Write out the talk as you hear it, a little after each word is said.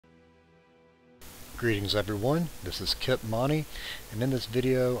Greetings everyone, this is Kip Monty, and in this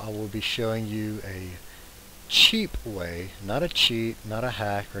video I will be showing you a cheap way, not a cheat, not a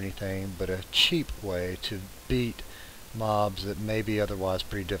hack or anything, but a cheap way to beat mobs that may be otherwise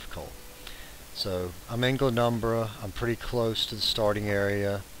pretty difficult. So I'm in Glenumbra, I'm pretty close to the starting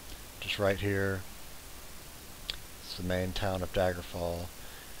area, just right here. It's the main town of Daggerfall,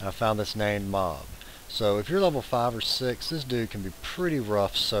 and I found this named mob. So if you're level 5 or 6, this dude can be pretty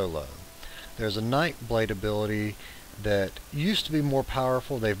rough solo. There's a Nightblade ability that used to be more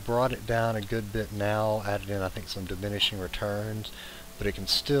powerful. They've brought it down a good bit now, added in I think some diminishing returns, but it can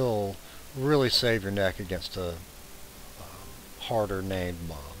still really save your neck against a harder named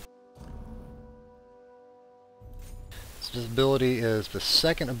mob. So this ability is the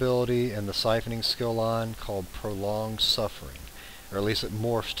second ability in the siphoning skill line called Prolonged Suffering, or at least it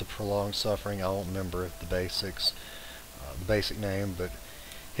morphs to Prolonged Suffering. I don't remember the basics, the basic name, but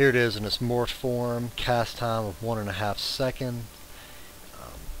here it is in its morphed form, cast time of 1.5 seconds.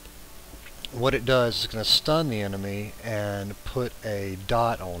 What it does is it's going to stun the enemy and put a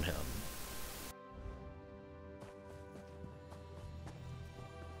dot on him.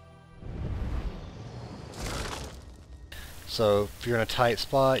 So if you're in a tight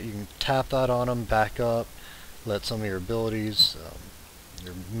spot, you can tap that on him, back up, let some of your abilities,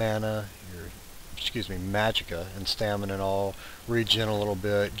 your mana, magicka and stamina and all regen a little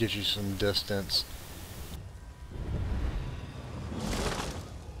bit, gives you some distance.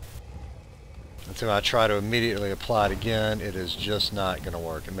 And so I try to immediately apply it again, it is just not going to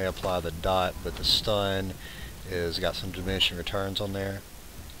work. It may apply the dot, but the stun is got some diminishing returns on there.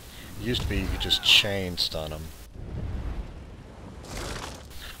 It used to be you could just chain stun them.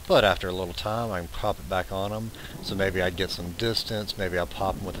 But after a little time I can pop it back on them, so maybe I'd get some distance, maybe I'll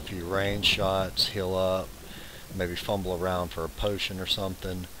pop them with a few range shots, heal up, maybe fumble around for a potion or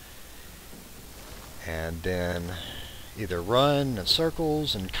something, and then either run in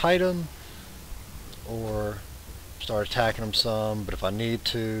circles and kite them, or start attacking them some. But if I need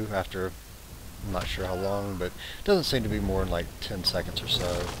to, after, I'm not sure how long, but it doesn't seem to be more than like 10 seconds or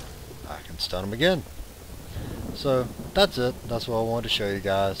so, I can stun them again. So that's it. That's what I wanted to show you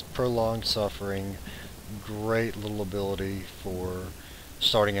guys. Prolonged Suffering, great little ability for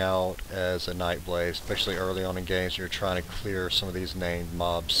starting out as a Nightblade, especially early on in games you're trying to clear some of these named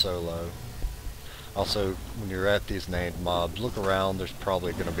mobs solo. Also, when you're at these named mobs, look around, there's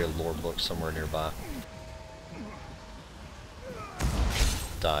probably going to be a lore book somewhere nearby.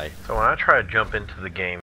 Die. So when I try to jump into the game